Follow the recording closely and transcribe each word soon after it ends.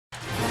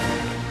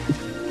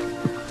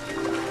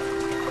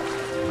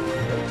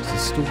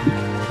still in the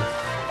water.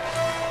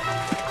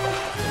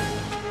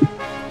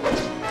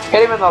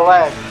 Hit him in the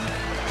leg.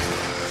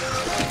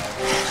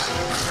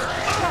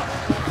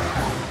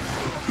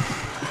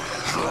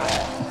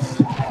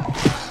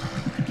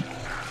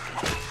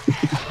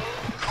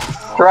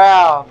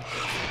 Drown.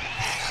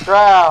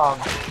 Drown.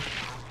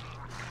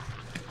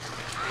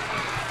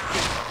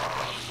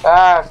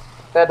 Ah,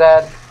 they're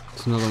dead.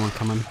 There's another one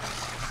coming.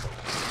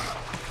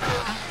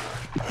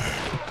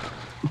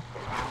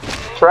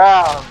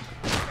 Drown.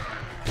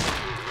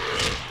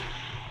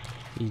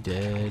 He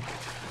dead.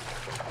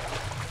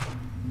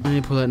 I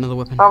need to pull out another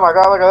weapon. Oh my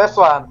god, look at this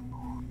one.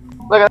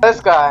 Look at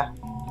this guy.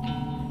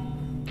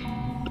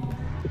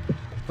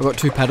 I've got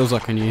 2 paddles I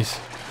can use.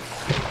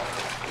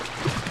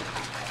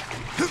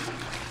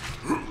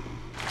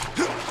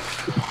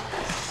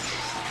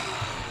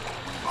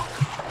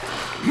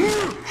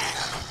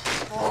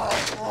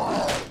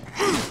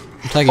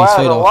 I'm taking his Wow,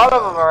 feet there's a off. lot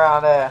of them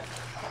around here.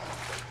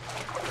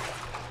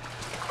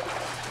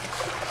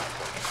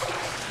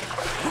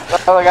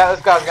 Oh, look out,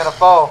 this guy's gonna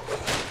fall.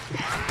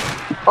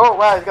 Oh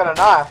wow, he's got a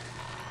knife.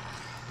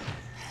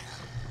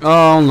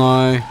 Oh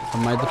no,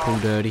 I made the pool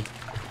dirty.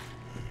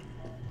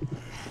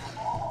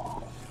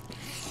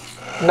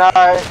 No,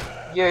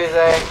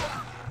 using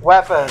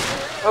weapons.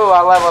 Ooh,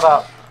 I leveled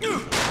up.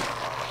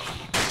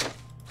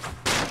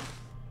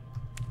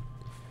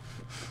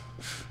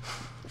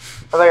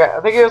 I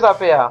think he was up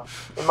here.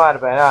 He might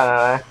have been, I don't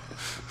know.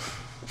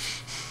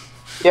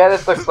 Yeah,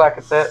 this looks like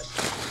it's it.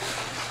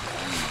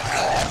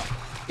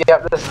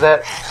 Yep, this is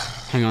it.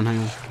 Hang on, hang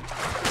on.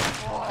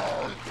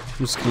 I'm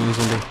just killing a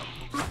zombie.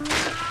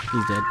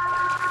 He's dead.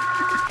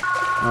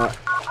 Alright.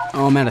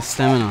 Oh, I'm out of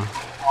stamina.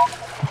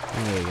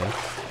 Oh, there we go.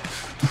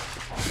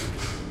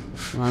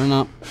 Running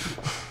up.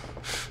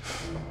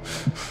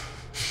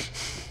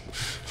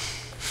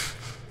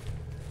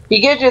 He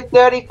gives you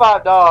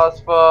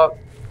 $35 for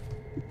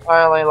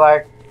only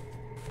like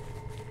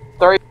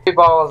 3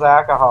 bottles of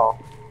alcohol.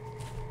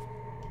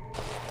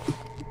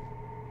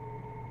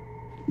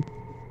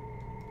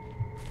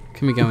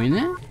 Can we go in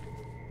there?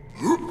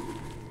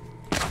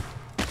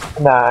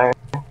 No.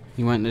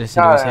 He won't let us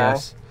into his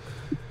house.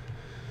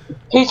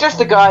 He's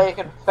just a guy you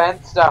can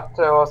fence stuff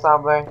to or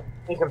something.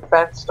 You can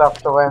fence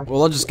stuff to him.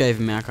 Well, I just gave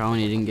him alcohol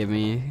and he didn't give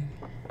me any.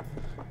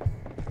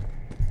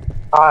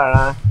 I don't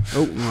know.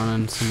 Oh, I'm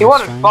running some. He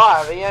wanted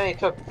 5, he only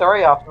took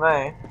 3 off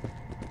me.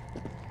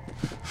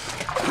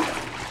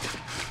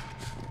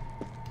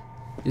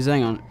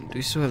 Hang on, do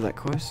you still have that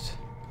quest?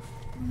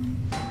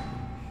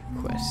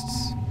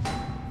 Quests.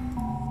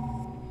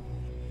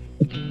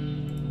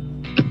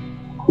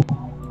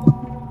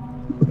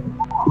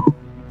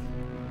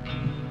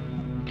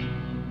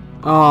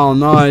 Oh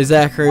no,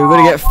 Zachary, we're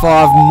gonna get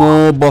 5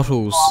 more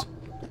bottles.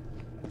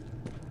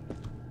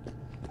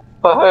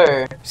 For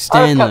who?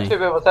 Stanley. I just cut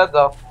 2 people's heads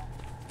off.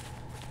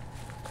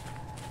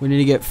 We need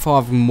to get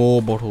 5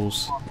 more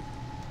bottles.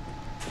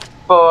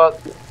 For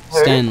who?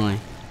 Stanley.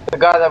 The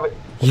guy that we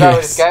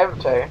just gave him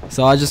to.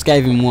 So I just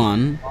gave him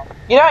 1.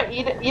 You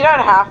don't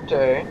have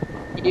to.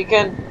 You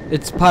can.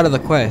 It's part of the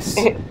quest.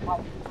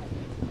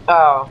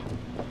 Oh.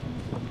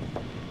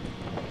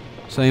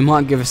 So he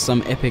might give us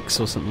some epics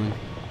or something.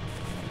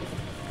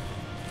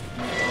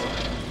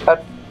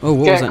 Oh, what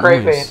was Getting that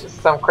creepy. noise?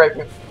 Some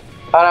creepy. I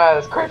don't know,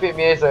 there's creepy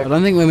music I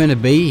don't think we're meant to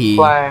be here.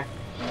 playing.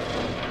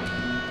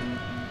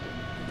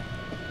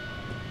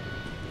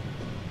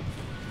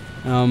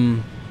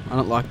 I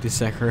don't like this,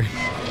 Zachary.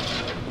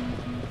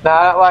 No,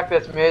 I don't like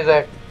this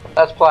music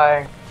that's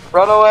playing.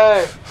 Run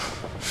away!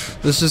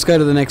 Let's just go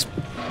to the next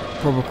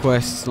proper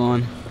quest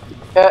line.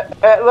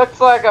 It looks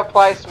like a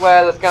place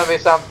where there's gonna be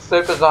some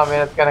super zombie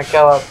that's gonna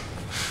kill us.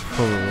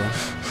 Probably.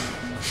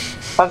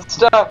 I'm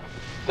stuck!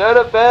 Don't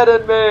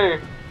abandon me!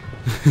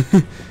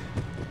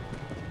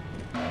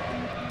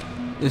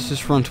 Let's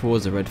just run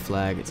towards the red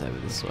flag. It's over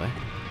this way.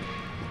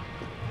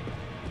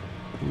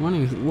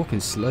 I'm walking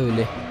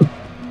slowly.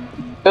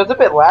 It was a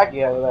bit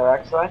laggy over there,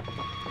 actually.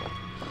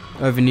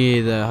 Over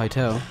near the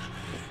hotel.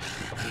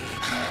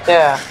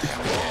 Yeah.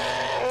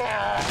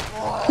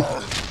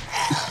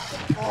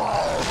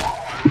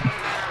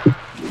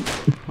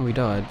 Oh, we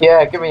died.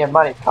 Yeah, give me your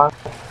money, punk.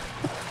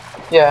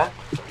 Yeah.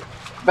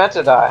 Meant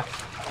to die.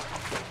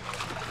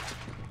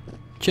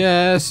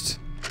 Chest.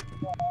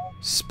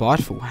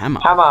 Spiteful hammer.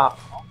 Hammer.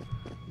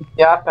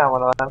 Yeah, I found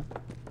one of them.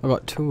 I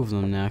got 2 of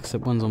them now,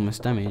 except one's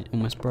almost damaged,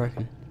 almost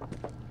broken.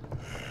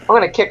 I'm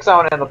gonna kick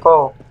someone in the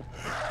pool.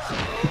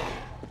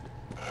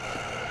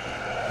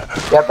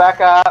 Get back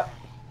up.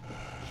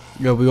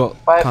 Yeah, we got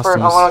Wait customers. for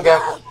it. I wanna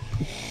get.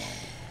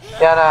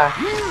 Yeah, no.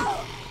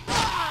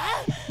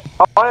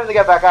 I want him to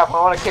get back up. I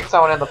wanna kick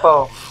someone in the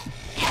pool.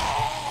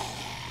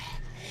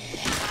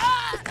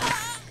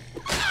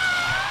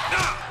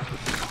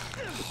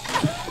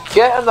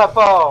 Get in the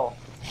pool.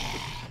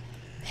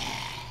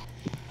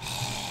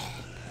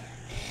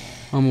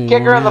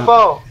 Kick her in the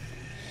pool.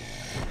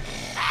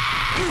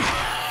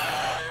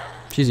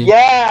 She's in.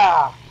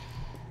 Yeah.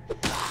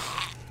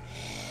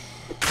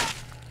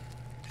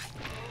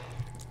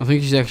 I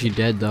think she's actually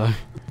dead though.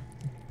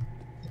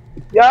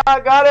 Yeah, I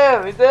got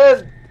him. He's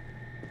in.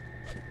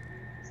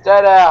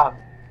 Stay down.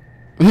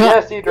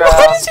 Yes, he drowned.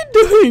 What is he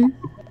doing?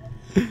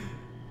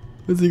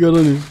 What's he got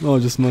on him? Oh,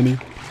 just money.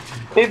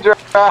 He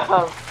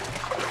drowned.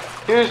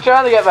 He was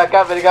trying to get back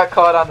up, but he got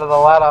caught under the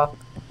ladder.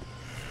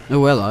 Oh,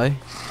 well, eh?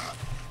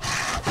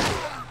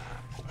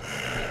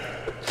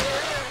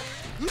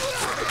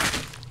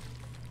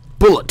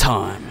 Bullet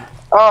time.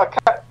 Oh,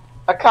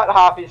 I cut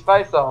half his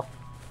face off.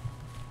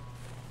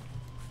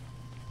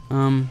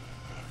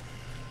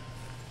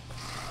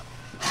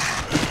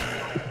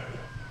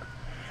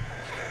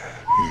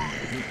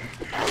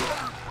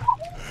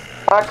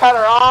 I cut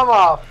her arm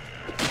off.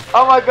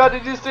 Oh my god,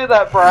 did you see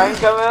that brain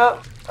come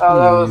out? Oh,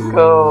 that was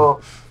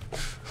cool.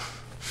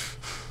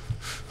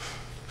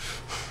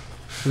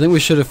 I think we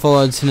should have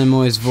followed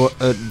Cinemoy's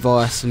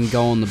advice and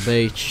go on the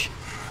beach.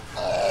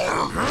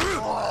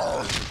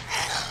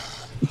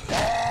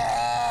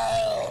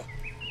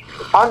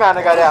 I'm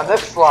gonna go down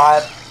this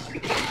slide.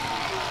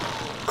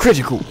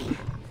 Critical.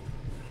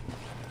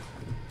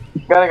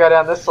 Gonna go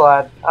down this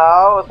slide.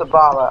 Oh, with the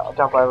bar, I'll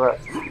jump over it.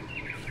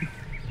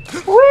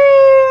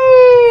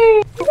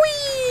 Whee!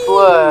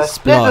 Whee!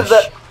 Splash.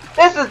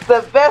 This is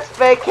the best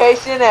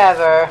vacation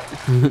ever.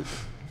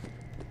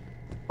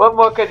 What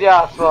more could you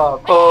ask for?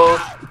 Pools,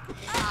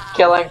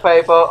 killing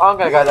people. I'm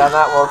gonna go down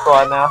that wall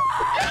slide now.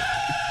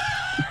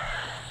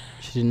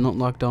 She did not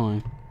like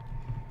dying.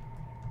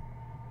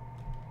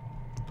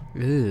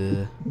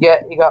 Ugh.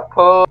 Yeah, you got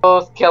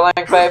pools, killing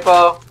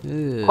people,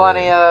 Ugh.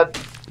 plenty of.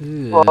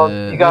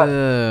 Well, you got.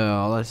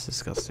 Oh, that's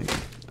disgusting.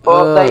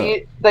 Well,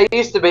 they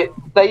used to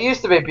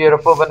be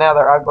beautiful, but now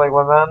they're ugly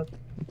women.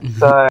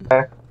 So.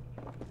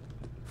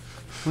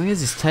 Where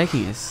is this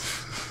taking us?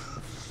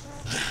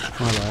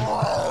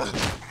 Hello.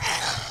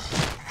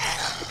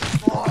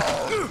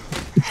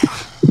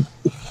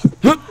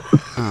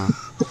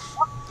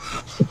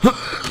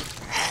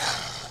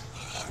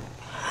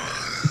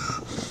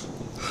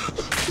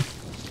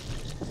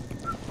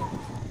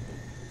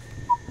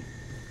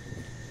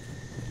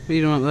 What are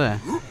you doing up there?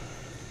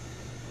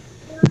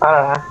 I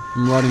don't know.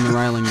 I'm riding the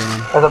railing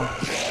down.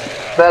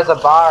 There's a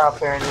bar up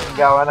here and you can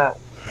go in it.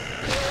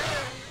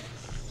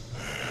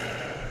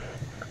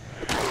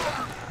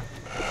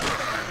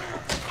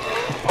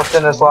 What's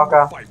in this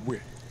locker?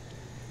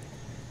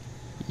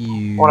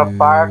 You Want a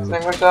fire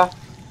extinguisher?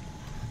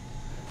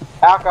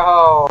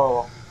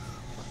 Alcohol!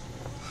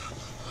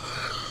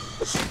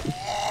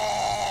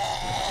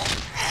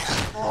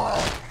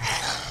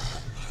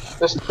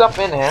 There's stuff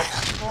in here.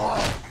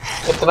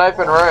 It's an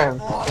open room.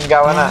 You can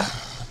go in it.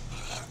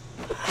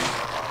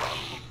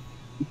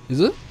 Is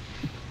it?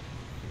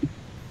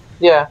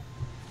 Yeah.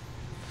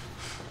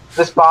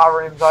 This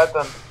bar room's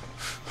open.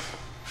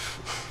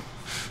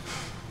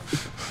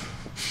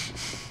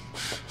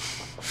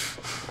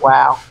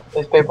 Wow.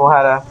 These people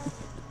had a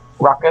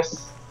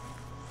ruckus.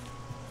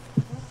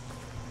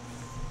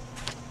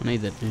 I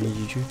need that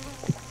energy drink.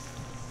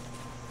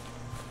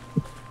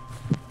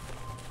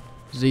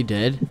 Is he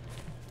dead?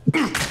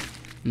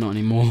 Not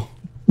anymore.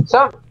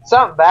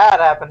 Something bad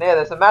happened here.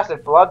 There's a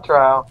massive blood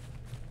trail.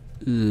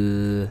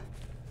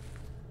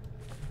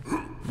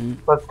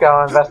 Let's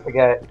go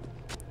investigate.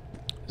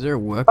 Is there a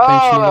workbench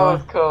Oh, nearby? that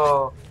was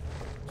cool.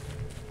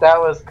 That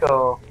was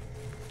cool.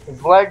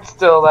 His leg's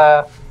still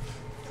there.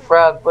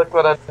 Brad, look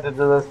what I did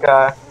to this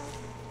guy.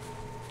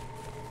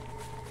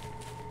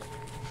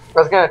 I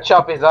was gonna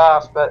chop his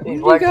ass, but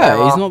his leg came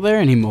off. He's not there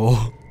anymore.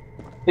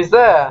 He's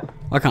there.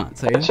 I can't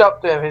see I it.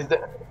 chopped him.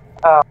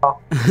 Oh.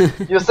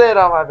 You'll see it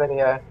on my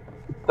video.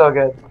 It's all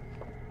good.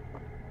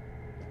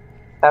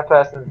 That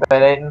person's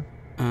been eaten.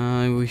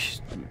 We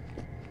should.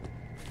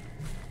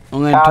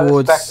 I'm going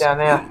towards. Back down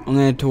there. I'm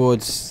going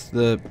towards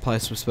the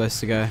place we're supposed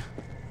to go.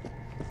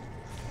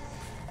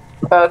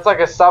 It's like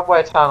a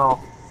subway tunnel.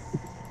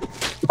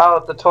 Oh,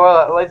 it's the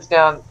toilet. It leads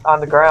down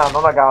underground.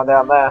 I'm not going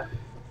down there.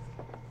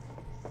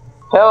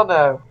 Hell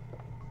no.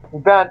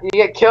 You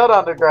get killed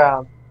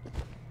underground.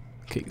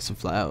 Kick some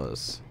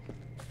flowers.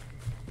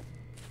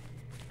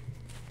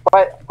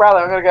 Wait, brother,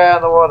 I'm gonna go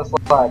down the water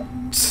slide.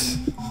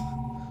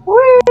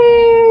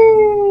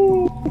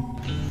 Whee!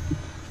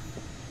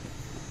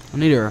 I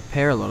need to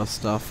repair a lot of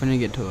stuff. I need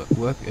to get to a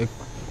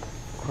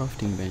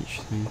crafting bench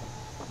thing.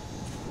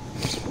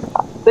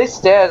 These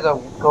stairs are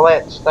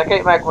glitched. They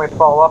keep making me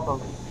fall off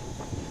them.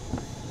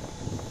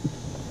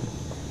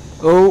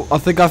 Oh, I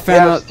think I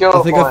found that. skill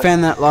I think I point.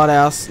 found that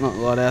lighthouse. Not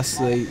lighthouse.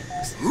 The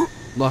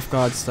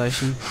lifeguard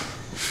station.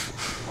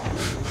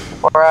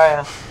 Where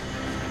are you?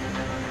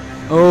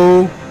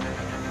 Oh,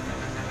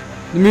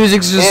 the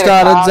music's just Yeah,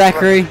 started, awesome.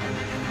 Zachary.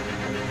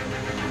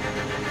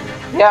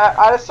 Yeah,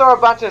 I just saw a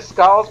bunch of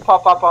skulls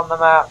pop up on the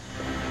map.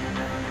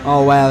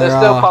 Oh wow, They're there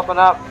still are. popping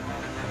up.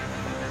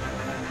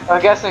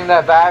 I'm guessing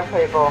they're bad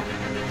people.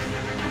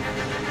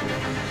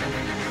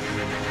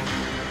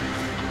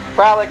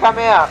 Bradley, come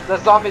here. The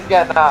zombie's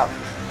getting up.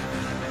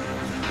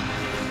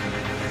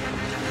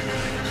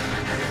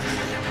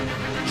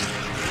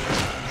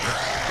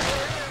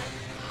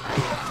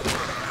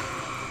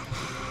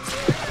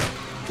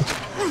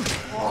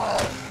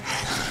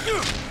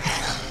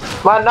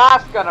 My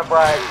knife's gonna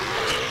break.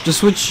 Just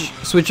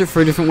switch it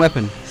for a different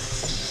weapon.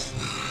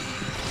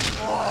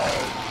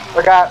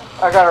 I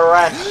got a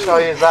wrench, so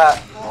I'll use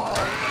that.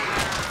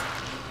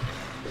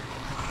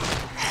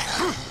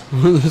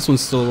 This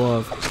one's still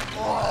alive.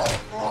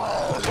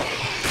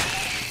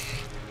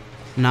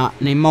 Not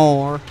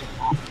anymore.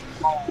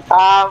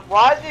 Why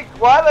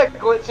are they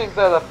glitching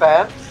through the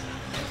fence?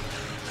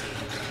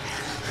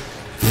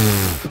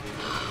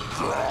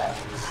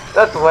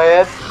 That's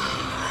weird.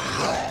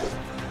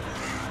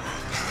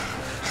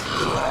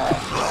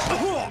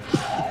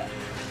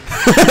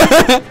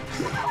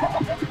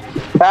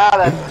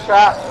 That's a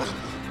trap.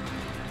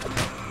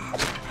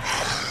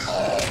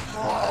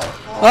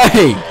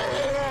 Hey!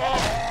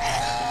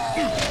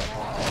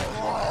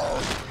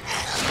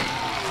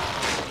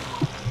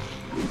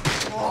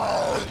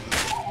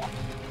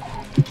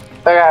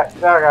 Okay,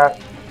 there we go.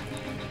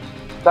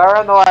 They're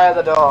in the way of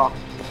the door.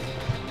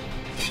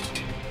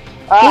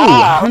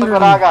 Ah, look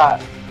what I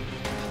got.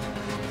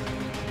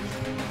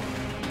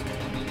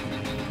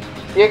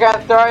 You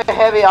can throw a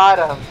heavy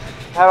item.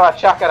 How do I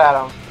chuck it at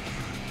them?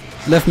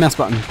 Left mouse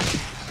button.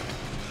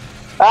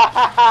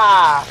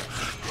 Ah!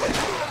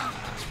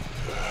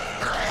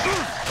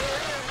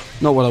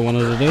 Not what I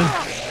wanted to do.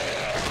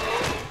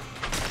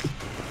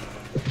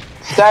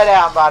 Stay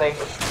down, buddy.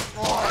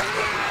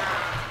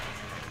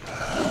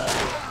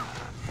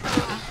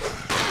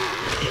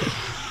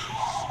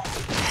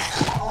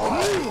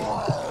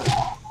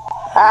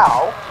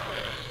 Ow.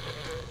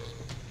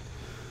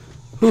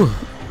 Whew.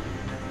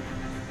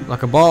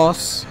 Like a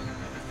boss.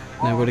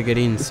 Now we've got to get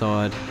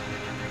inside.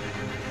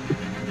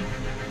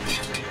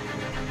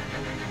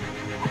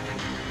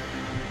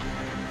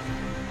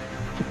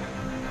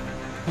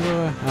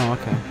 Oh,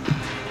 okay.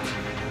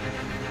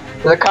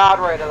 There's a card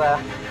reader there.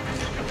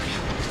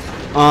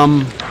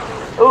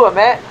 Ooh, a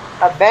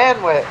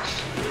MANWHICH.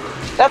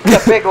 That's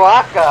a big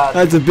lock guard.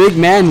 That's a big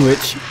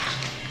MANWHICH.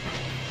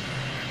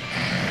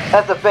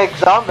 That's a big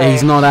zombie.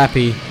 He's not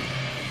happy.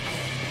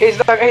 He's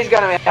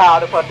gonna be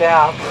hard to put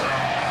down.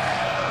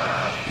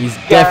 He's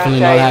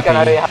definitely not He's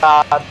gonna be happy.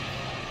 hard.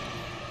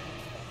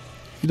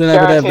 You don't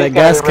ever have that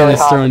gas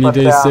canister on you,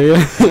 do you?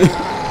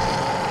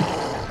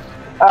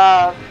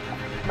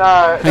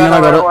 No. Hang on, I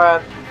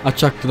got it. I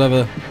chucked it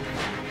over.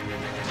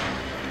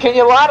 Can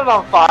you light it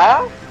on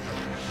fire?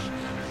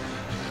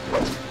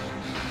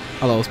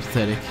 Oh, that was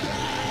pathetic.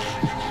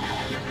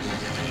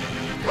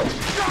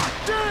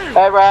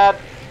 Hey, Brad.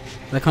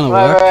 That kind of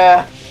Over worked.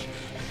 here.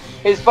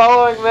 He's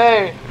following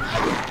me.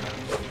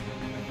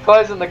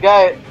 Closing the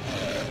gate.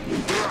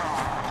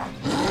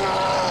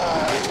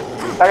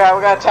 Okay,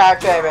 we're gonna tag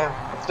team him.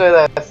 Let's do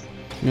this.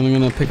 I'm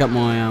gonna pick up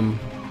my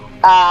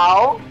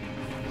Ow.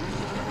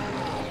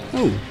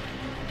 Oh,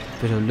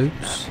 bit of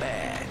loops.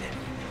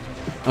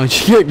 Oh, did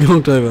you get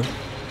knocked over?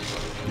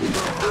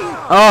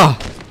 Oh!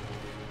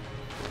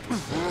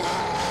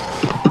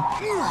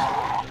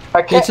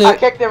 I kicked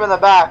him in the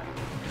back.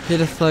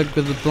 Hit a thug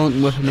with a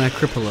blunt weapon and I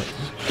cripple it.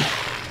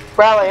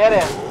 Bradley, hit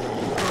him.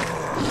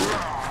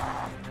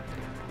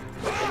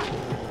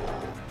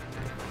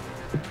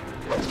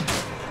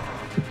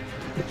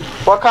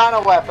 What kind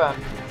of weapon?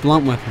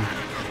 Blunt weapon.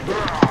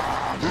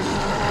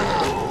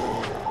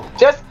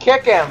 Just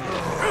kick him.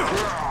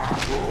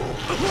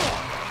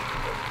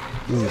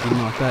 Ooh,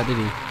 didn't like that, did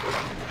he?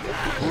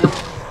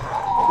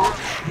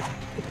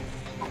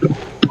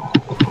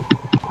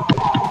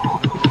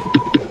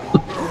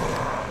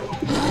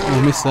 Oh,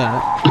 I missed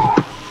that.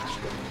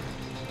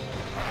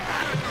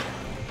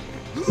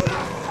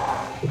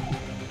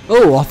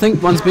 Oh, I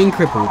think one's been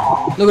crippled.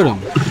 Look at him.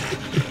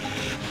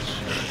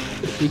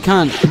 You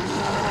can't.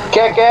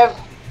 Kick him.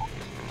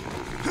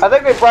 I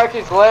think we broke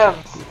his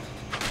limbs.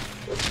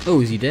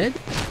 Oh, is he dead?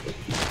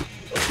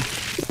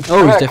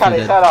 Oh, he's definitely cut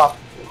his dead. head off.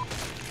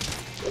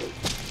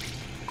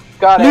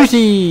 Got it.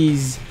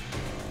 Looties!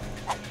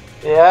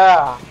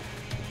 Yeah.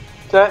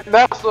 Don't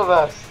mess with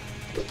us.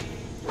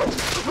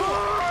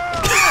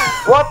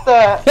 What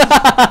the?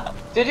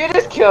 Did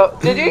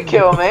you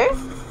kill me?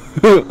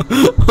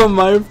 I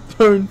might have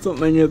thrown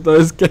something at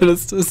those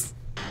canisters.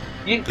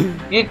 You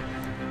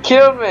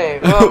killed me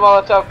with a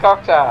Molotov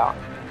cocktail.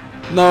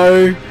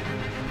 No.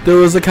 There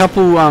was a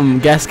couple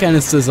gas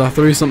canisters, I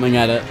threw something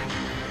at it.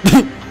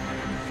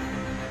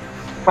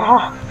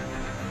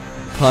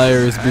 Player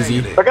is busy.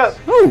 Okay.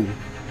 Ooh!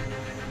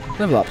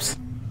 Level ups.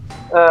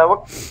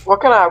 What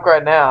can I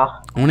upgrade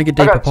now? I want to get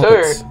I deeper got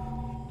pockets.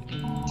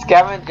 2.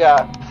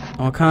 Scavenger.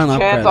 Oh, I can't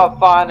upgrade Chance of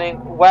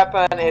finding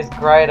weapon is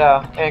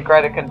greater in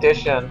greater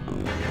condition.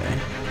 Okay.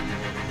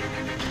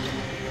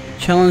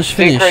 Challenge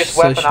finished. Decreased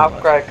weapon Socialite.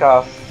 upgrade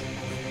cost.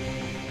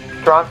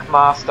 Drunk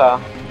master.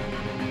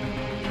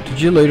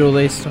 Did you loot all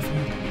these stuff?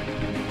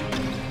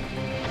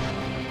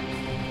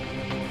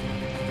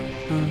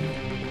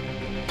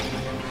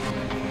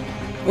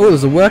 Oh,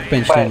 there's a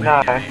workbench Wait,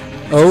 down there.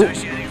 no. Oh.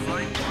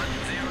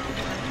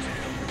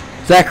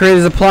 Zachary,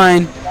 there's a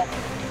plane.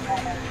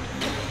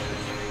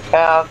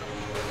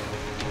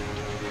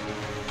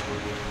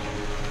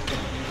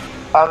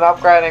 I'm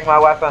upgrading my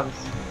weapons.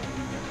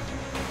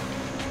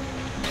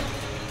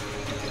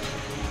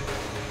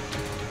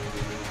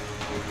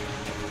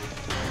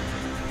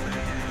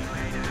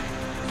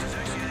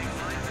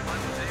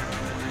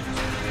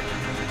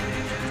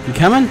 You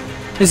coming?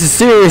 This is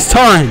serious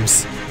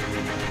times.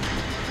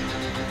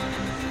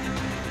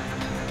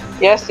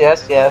 Yes,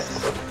 yes,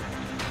 yes.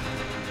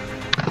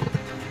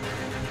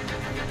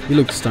 You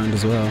look stoned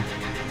as well.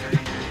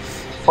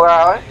 Where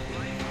are we?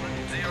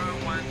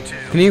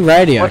 Can you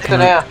radio? What's the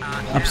now?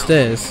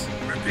 Upstairs.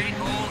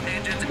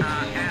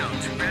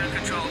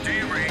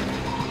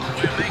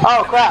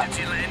 Oh crap!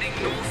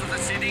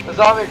 The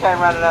zombie came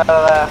running out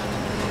of there.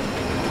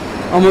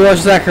 Oh my gosh,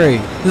 Zachary.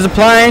 There's a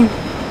plane.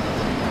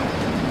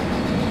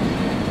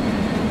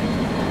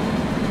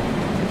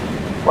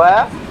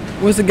 Where?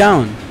 Where's it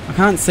going? I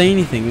can't see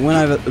anything. It went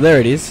over. There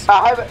it is.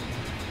 I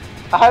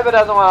hope it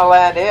doesn't want to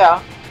land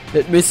here.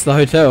 It missed the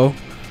hotel.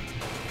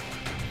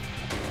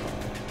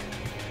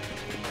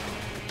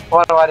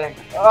 What do I do?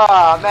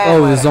 Oh man.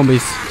 Oh, there's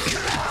zombies.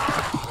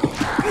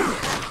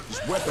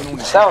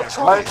 That was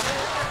close.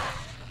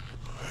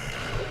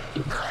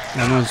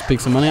 I'm gonna just pick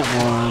some money up.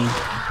 One.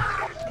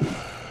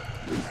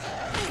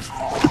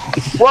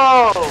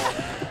 Whoa!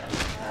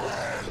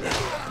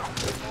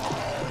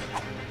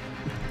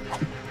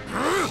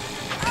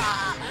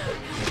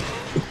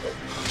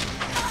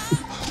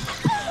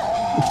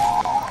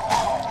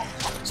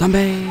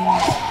 Zombies!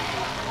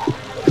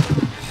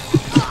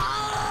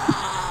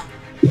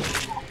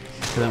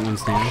 So that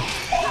one's down.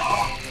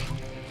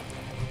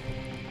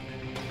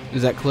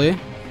 Is that clear?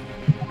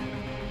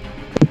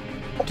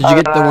 Did you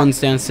get the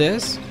ones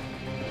downstairs?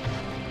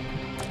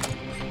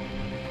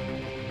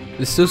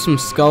 There's still some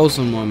skulls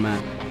on my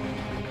map.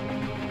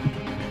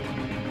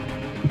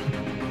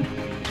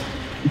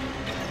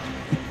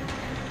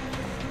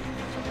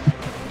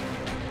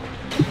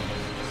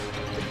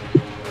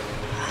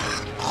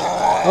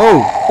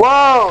 Oh!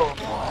 Whoa!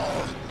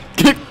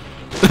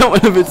 That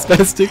went a bit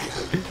spastic.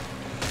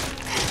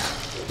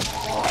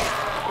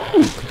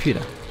 Ooh,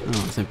 computer.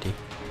 Oh, it's empty.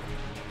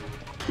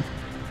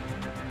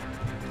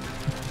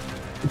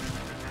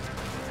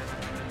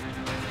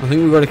 I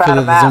think we've got to kill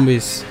the other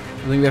zombies. I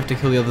think we have to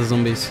kill the other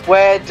zombies.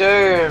 We're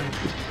doomed.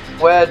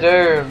 We're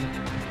doomed.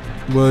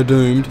 We're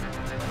doomed.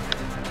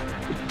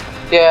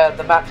 Yeah,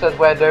 the map says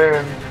we're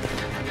doomed.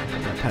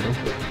 That paddle. I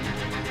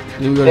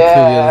think we've got to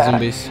kill the other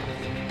zombies.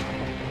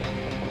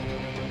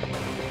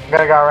 I'm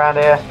gonna go around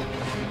here.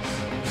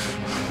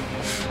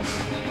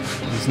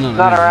 There's none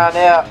Not around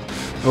here.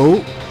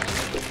 Oh.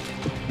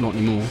 Not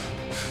anymore.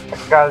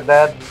 This guy's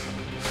dead.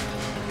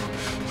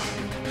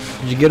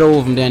 Did you get all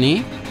of them down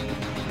here?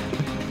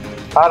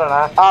 I don't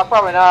know. Oh,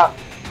 probably not.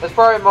 There's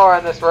probably more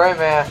in this room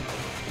here.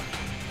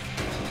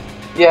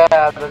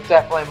 Yeah, there's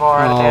definitely more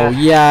in Oh, here.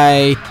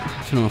 yay.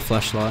 Turn on a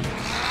flashlight.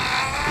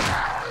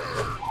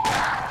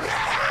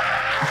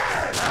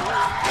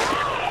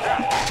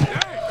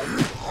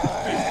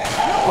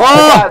 I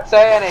can't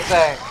say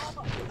anything.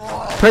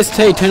 Press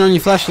T, turn on your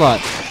flashlight.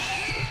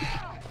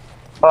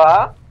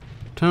 What?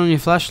 Turn on your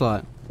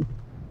flashlight.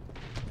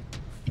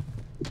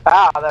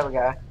 Ah, there we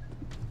go.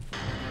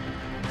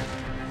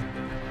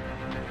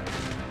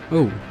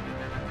 Oh.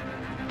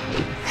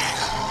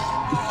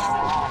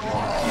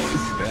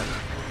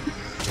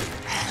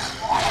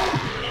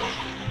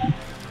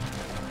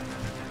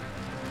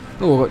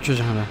 Oh, I got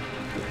treasure hunter.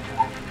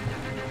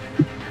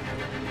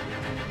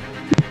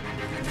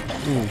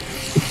 Ooh.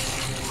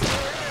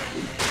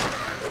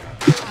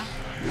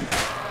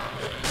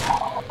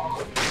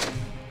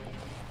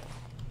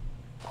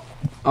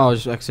 Oh, I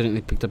just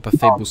accidentally picked up a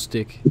feeble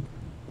stick.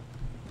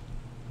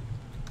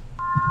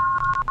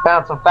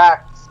 Found some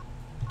facts.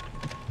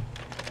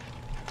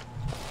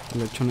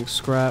 Electronic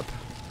scrap.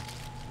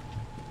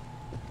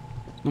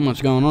 Not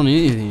much going on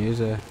in here, is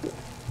there?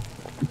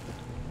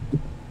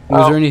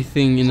 Was there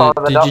anything in that?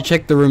 Did you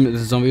check the room that the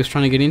zombie was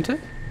trying to get into?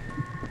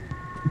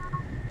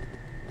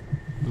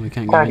 Oh, we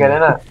can't get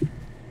in it.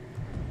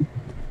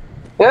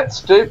 It's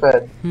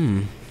stupid.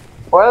 Hmm.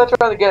 Why are they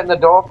trying to get in the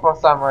door for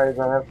some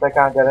reason if they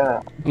can't get in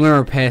it? I'm gonna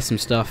repair some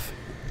stuff.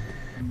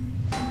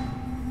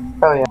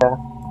 Hell yeah.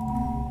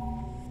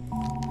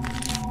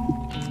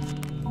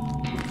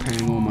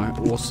 Repairing all my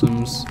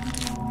awesomes.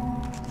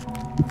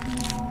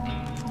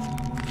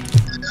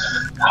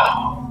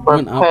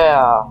 Went up.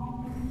 Repair.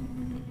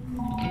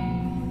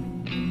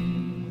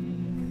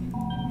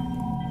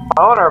 I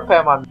want to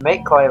repair my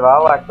meat cleaver. I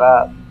like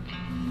that.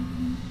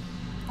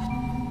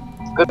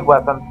 It's a good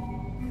weapon.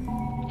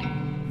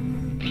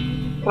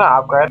 Can I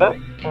upgrade it?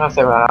 I'm gonna see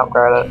if I can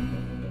upgrade it.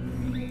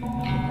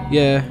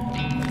 Yeah.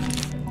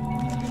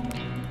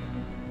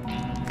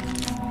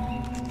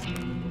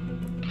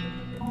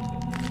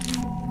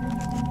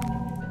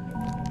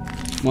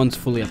 One's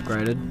fully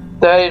upgraded.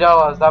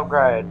 $30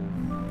 upgrade.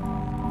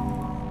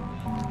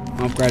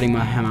 I'm upgrading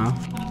my hammer.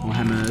 Or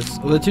hammers.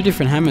 Well, they're two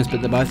different hammers,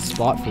 but they're both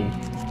spiteful.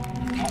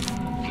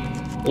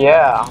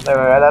 Yeah, there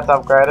we go. That's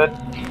upgraded.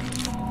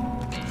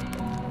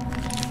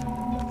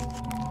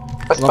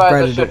 I suppose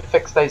I should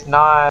fix these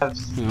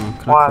knives. Oh,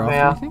 can Why I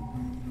craft here?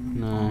 anything?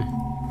 No.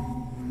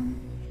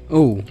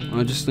 Oh,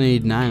 I just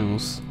need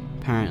nails,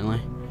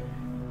 apparently.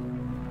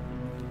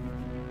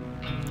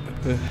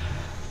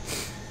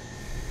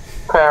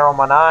 Repair all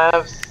my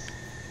knives.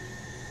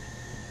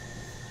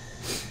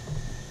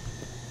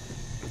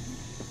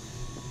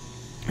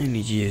 I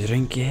need you to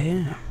drink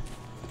here.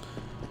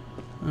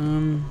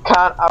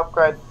 Can't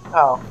upgrade.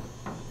 Oh.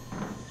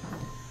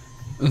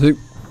 I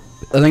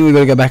think we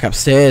gotta go back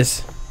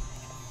upstairs.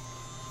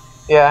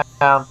 Yeah,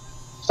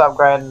 just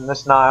upgrading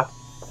this knife.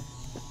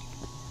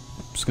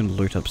 I'm just gonna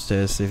loot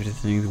upstairs, see if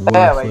anything's worth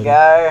There we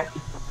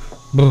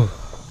go.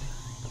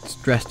 It's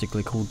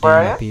drastically cooled Where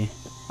down are up here.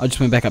 I just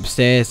went back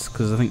upstairs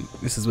because I think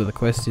this is where the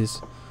quest is.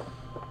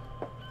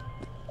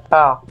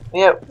 Oh,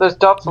 yeah, there's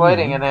dots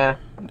waiting in here.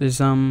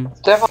 There's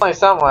It's definitely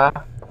somewhere.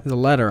 there's a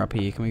ladder up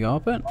here. Can we go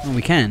up it? Oh,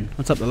 we can.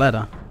 What's up the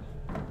ladder?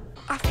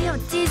 I feel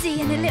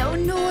dizzy and a little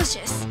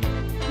nauseous.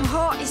 My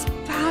heart is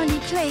pounding,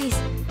 please.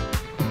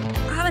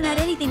 I haven't had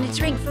anything to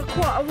drink for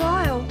quite a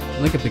while.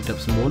 I think I picked up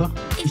some water.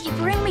 If you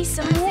bring me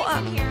some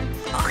water,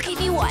 I'll give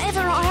you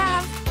whatever I